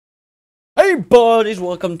Hey buddies,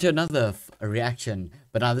 welcome to another reaction.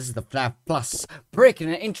 But now this is the FNAF Plus breaking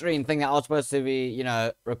and entering thing that I was supposed to be,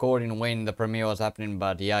 recording when the premiere was happening.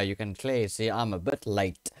 But yeah, you can clearly see I'm a bit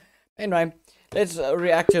late. Anyway, let's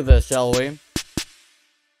react to this, shall we?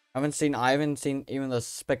 I haven't seen even the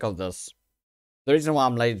speck of this. The reason why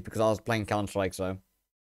I'm late is because I was playing Counter-Strike, so.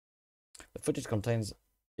 The footage contains...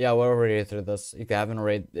 Yeah, we're already through this. If you haven't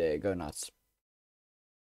already, go nuts.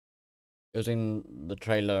 It was in the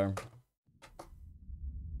trailer.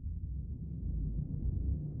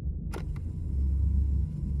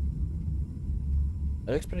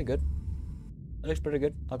 It looks pretty good. It looks pretty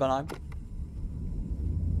good, not gonna lie.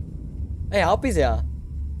 Hey, Alpie's here.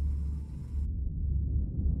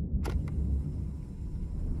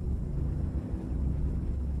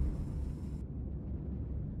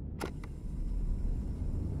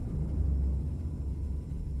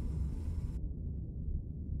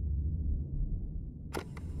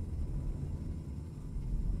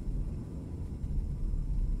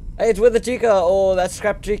 Hey, it's with the chica, or that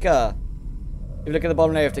scrap chica. If you look at the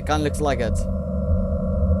bottom left, it kinda looks like it.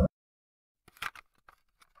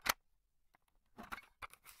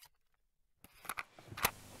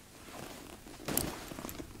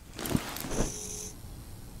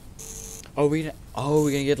 We're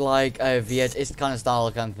gonna get like a VHS kind of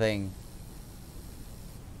style kind of thing.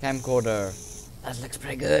 Camcorder. That looks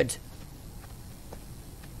pretty good.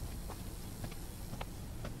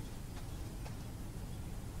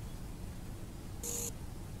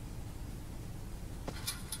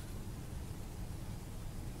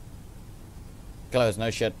 Close,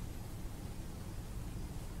 no shit.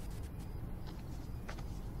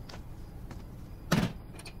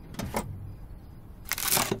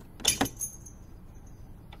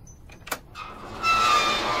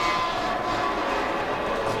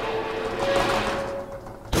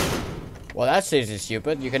 Well, that's seriously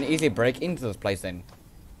stupid. You can easily break into this place then.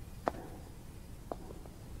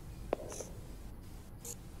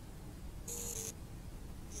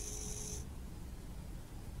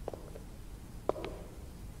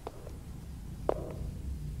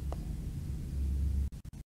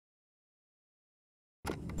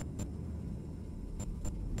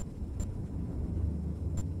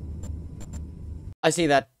 I see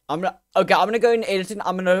that. I'm gonna go in editing.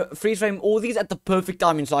 I'm gonna freeze frame all these at the perfect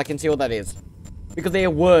timing so I can see what that is. Because they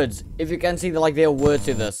are words. If you can see, there are words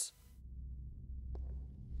to this.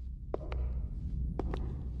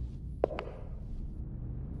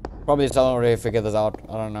 Probably someone already figured this out.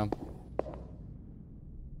 I don't know.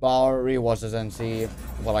 But I'll rewatch this and see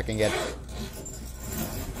what I can get.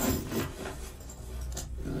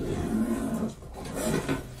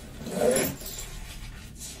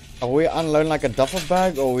 Are we unloading like a duffel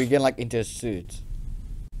bag, or are we getting like into a suit?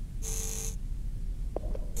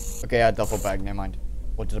 Okay, yeah, duffel bag, never mind.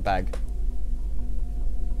 What's the bag?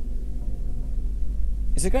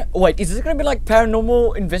 Is it gonna... Wait, is this gonna be like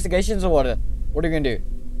paranormal investigations or what? What are you gonna do?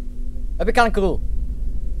 That'd be kinda cool.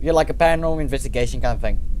 You get like a paranormal investigation kind of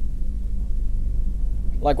thing.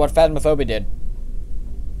 Like what Phasmophobia did.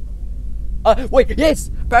 Wait,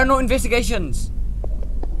 yes! Paranormal investigations!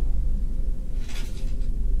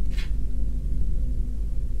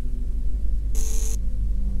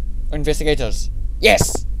 Investigators.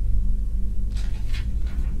 Yes!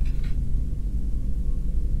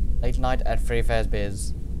 Late night at Freddy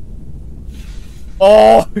Fazbear's.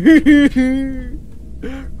 Oh!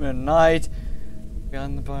 Midnight.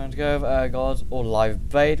 Behind the Pine Cove, gods or live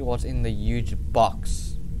bait. What's in the huge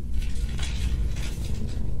box?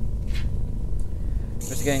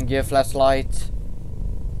 Investigating gear, flashlight,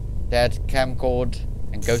 dad camcord,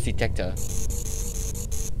 and ghost detector.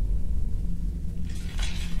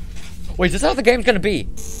 Wait, is this how the game's gonna be?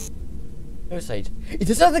 No sage. Is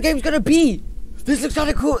this how the game's gonna be? This looks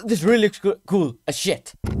kinda cool. This really looks cool as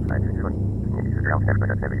shit.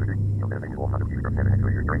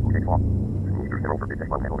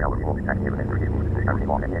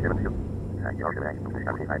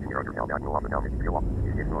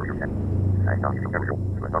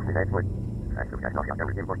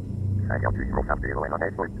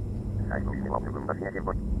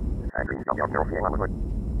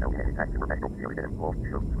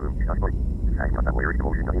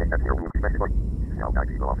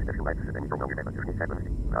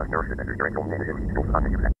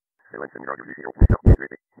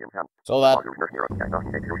 So that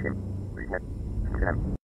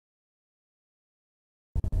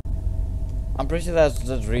I'm pretty sure that's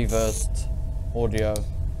just reversed audio.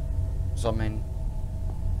 Something.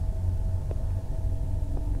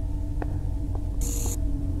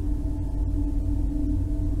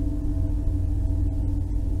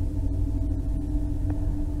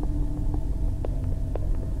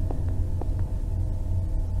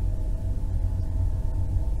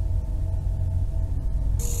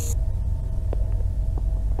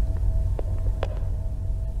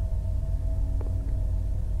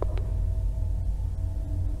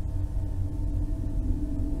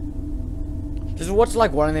 just watch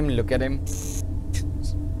like one of them look at him.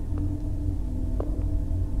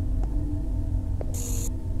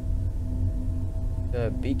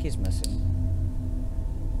 The beak is missing.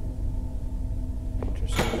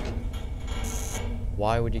 Interesting.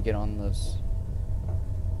 Why would you get on this?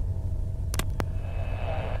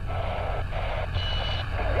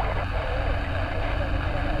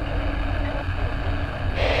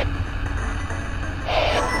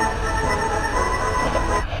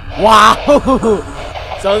 Wow!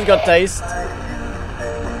 Someone's got taste.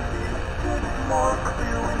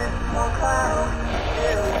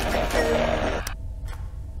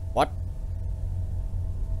 What?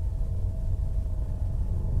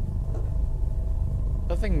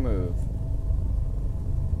 Nothing move.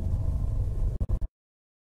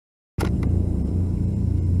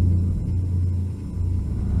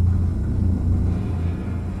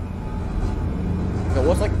 So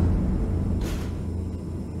what's like...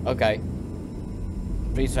 Okay.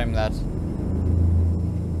 Freeze frame that.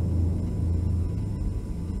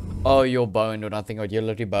 Oh, you're boned or nothing, or you're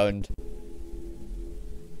literally boned.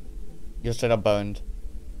 You're straight up boned.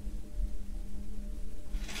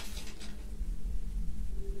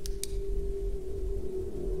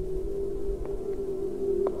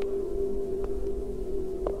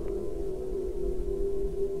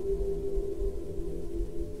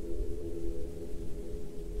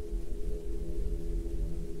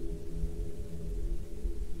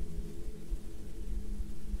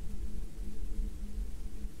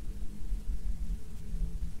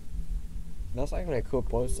 That's actually a cool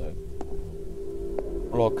poster.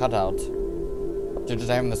 A little cutout. To just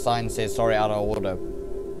have the sign says sorry, out of order.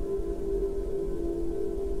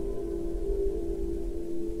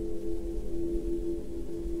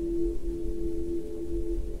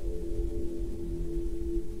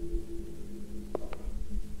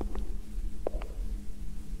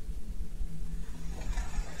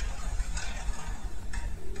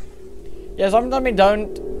 Yeah, someone told me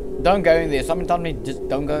don't go in there. Someone told me just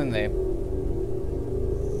don't go in there.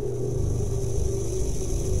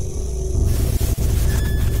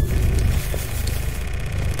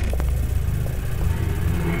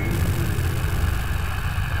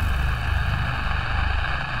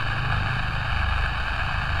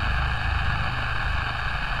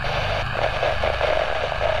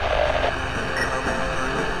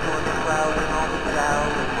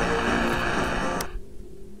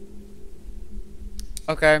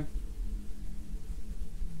 Okay.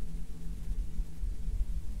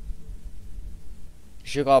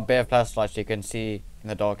 You got a bit of flashlight so you can see in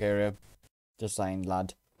the dark area. Just saying,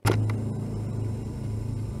 lad.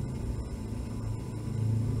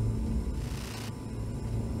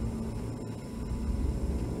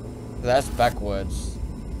 That's backwards.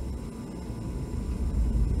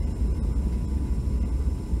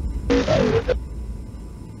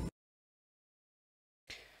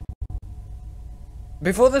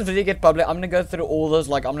 Before this video get public, I'm gonna go through all this,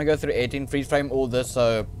 like I'm gonna go through 18 freeze frame, all this,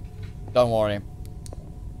 so don't worry.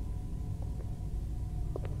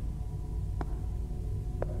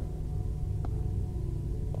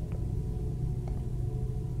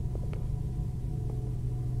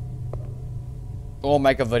 Or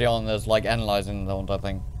make a video on this, like analyzing the whole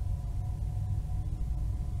thing.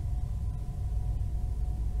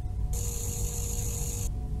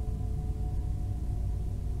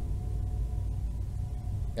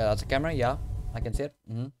 Yeah, that's a camera. Yeah, I can see it.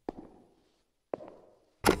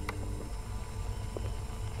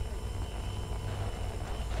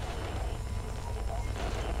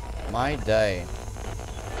 My day.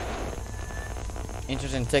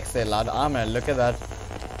 Interesting text there, lad. I'm gonna look at that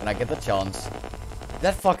when I get the chance.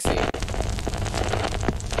 That Foxy.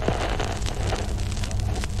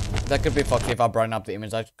 That could be Foxy if I brighten up the image.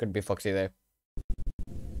 That could be Foxy there.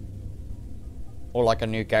 Or like a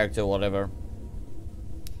new character or whatever.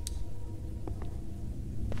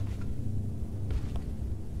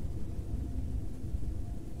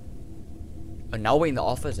 And now we're in the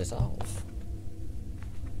office itself.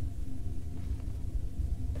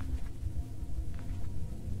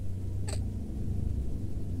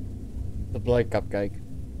 The blood cupcake.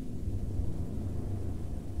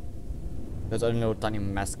 There's only a little tiny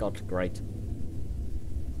mascot. Great.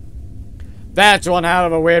 That's one hell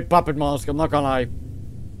of a weird puppet mask, I'm not gonna lie.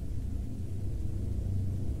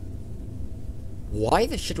 Why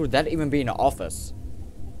the shit would that even be in an office?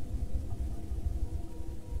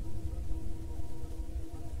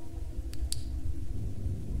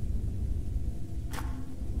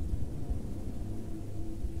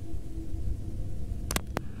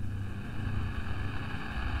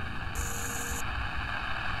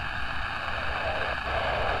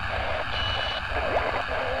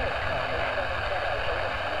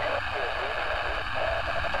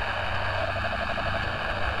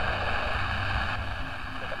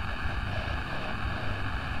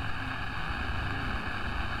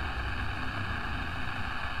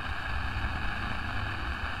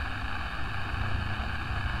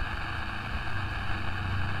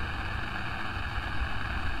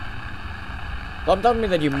 Don't tell me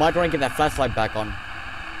that you might want to get that flashlight back on.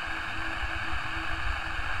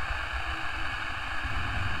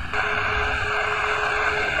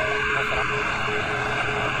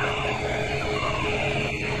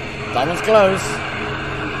 That one's close.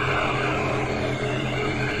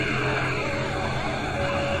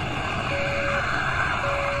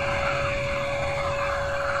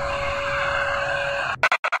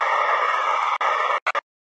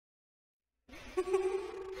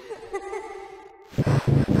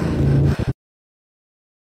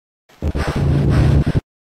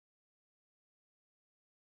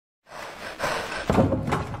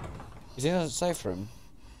 Is he in a safe room?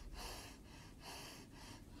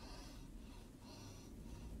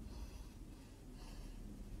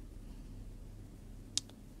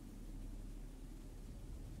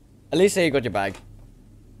 At least say you got your bag.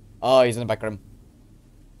 Oh, he's in the back room.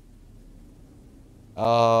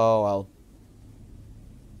 Oh, well.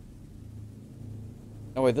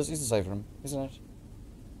 Oh, wait, this is the safe room, isn't it?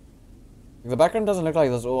 The back room doesn't look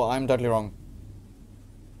like this. Oh, I'm totally wrong.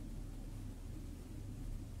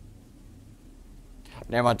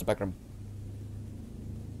 Never mind, it's the back room.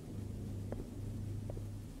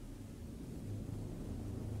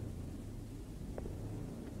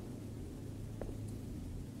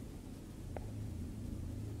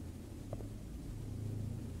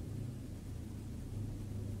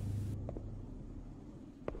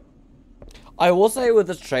 I will say with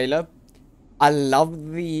this trailer, I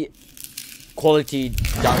love the quality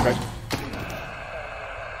downgrade.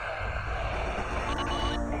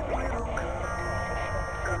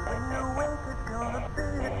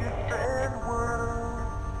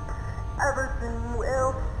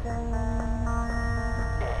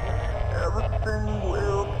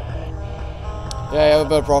 Yeah, I have a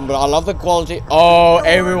bit of problem, but I love the quality. Oh,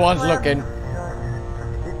 everyone's looking.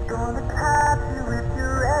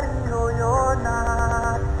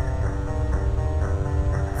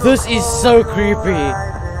 This is so creepy.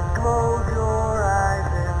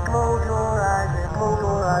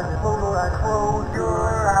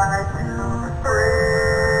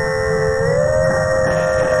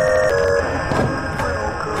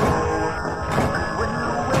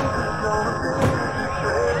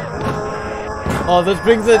 Oh, this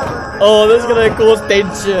brings it. Oh, this is gonna cause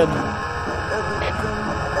tension.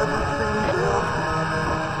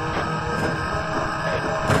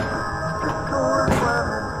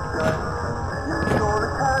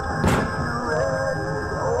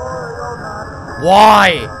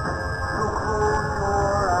 Why?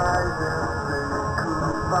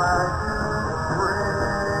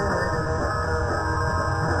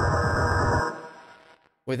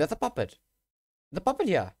 Wait, that's a puppet. The puppet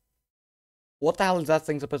here. What the hell is that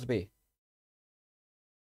thing supposed to be?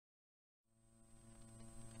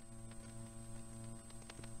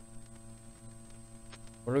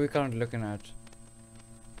 What are we currently looking at?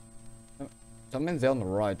 Something's there on the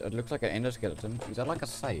right. It looks like an endoskeleton. Is that like a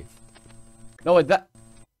safe? No, wait, that...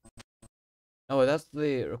 No, wait, that's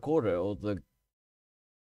the recorder or the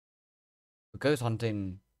ghost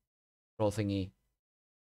hunting roll thingy.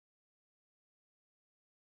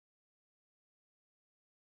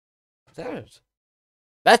 Is that it?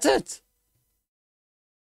 That's it!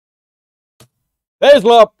 There's a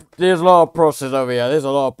lot of process over here. There's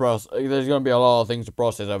gonna be a lot of things to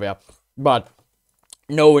process over here. But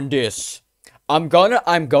knowing this, I'm gonna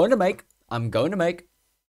make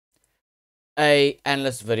a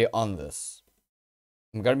analyst video on this.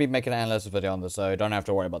 I'm gonna be making an analyst video on this, so don't have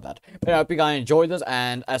to worry about that. But I hope you guys enjoyed this,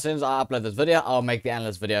 and as soon as I upload this video, I'll make the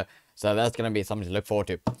analyst video. So that's gonna be something to look forward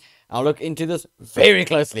to. I'll look into this very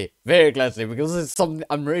closely, because this is something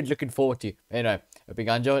I'm really looking forward to. Anyway, hope you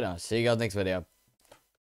guys enjoyed, and I'll see you guys next video.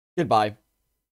 Goodbye.